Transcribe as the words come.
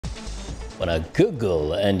Well, now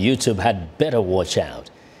Google and YouTube had better watch out.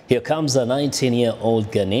 Here comes a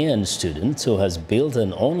 19-year-old Ghanaian student who has built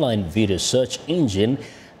an online video search engine,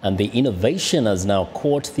 and the innovation has now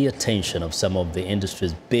caught the attention of some of the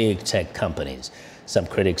industry's big tech companies. Some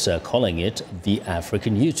critics are calling it the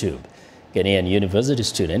African YouTube. Ghanaian university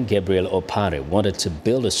student Gabriel Opare wanted to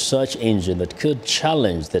build a search engine that could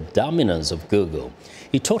challenge the dominance of Google.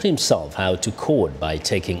 He taught himself how to code by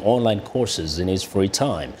taking online courses in his free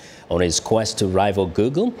time. On his quest to rival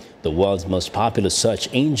Google, the world's most popular search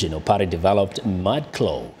engine, Opare developed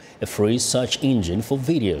Mudclo, a free search engine for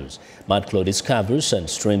videos. Mudclo discovers and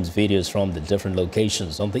streams videos from the different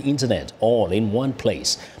locations on the internet, all in one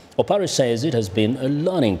place. Opare says it has been a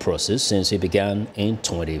learning process since he began in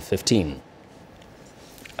 2015.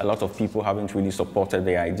 A lot of people haven't really supported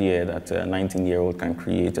the idea that a 19-year-old can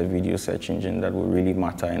create a video search engine that will really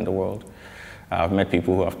matter in the world. I've met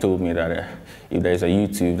people who have told me that if there's a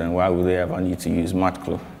YouTube, then why would they ever need to use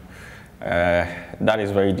Mudclo? That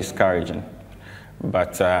is very discouraging.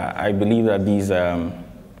 But I believe that these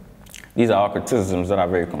are criticisms that are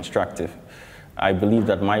very constructive. I believe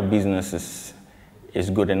that my business is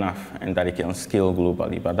good enough and that it can scale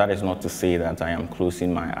globally, but that is not to say that I am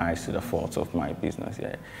closing my eyes to the faults of my business.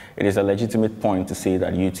 Yeah. It is a legitimate point to say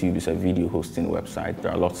that YouTube is a video hosting website. There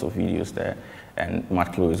are lots of videos there, and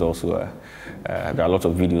Mudclo is also there are lots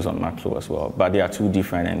of videos on Mudclo as well, but they are two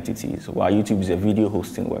different entities. While YouTube is a video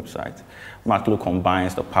hosting website, Mudclo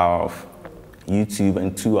combines the power of YouTube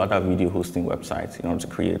and two other video hosting websites in order to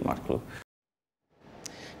create Mudclo.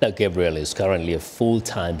 Now, Gabriel is currently a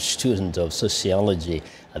full-time student of sociology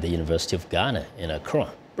at the University of Ghana in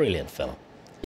Accra. Brilliant fellow.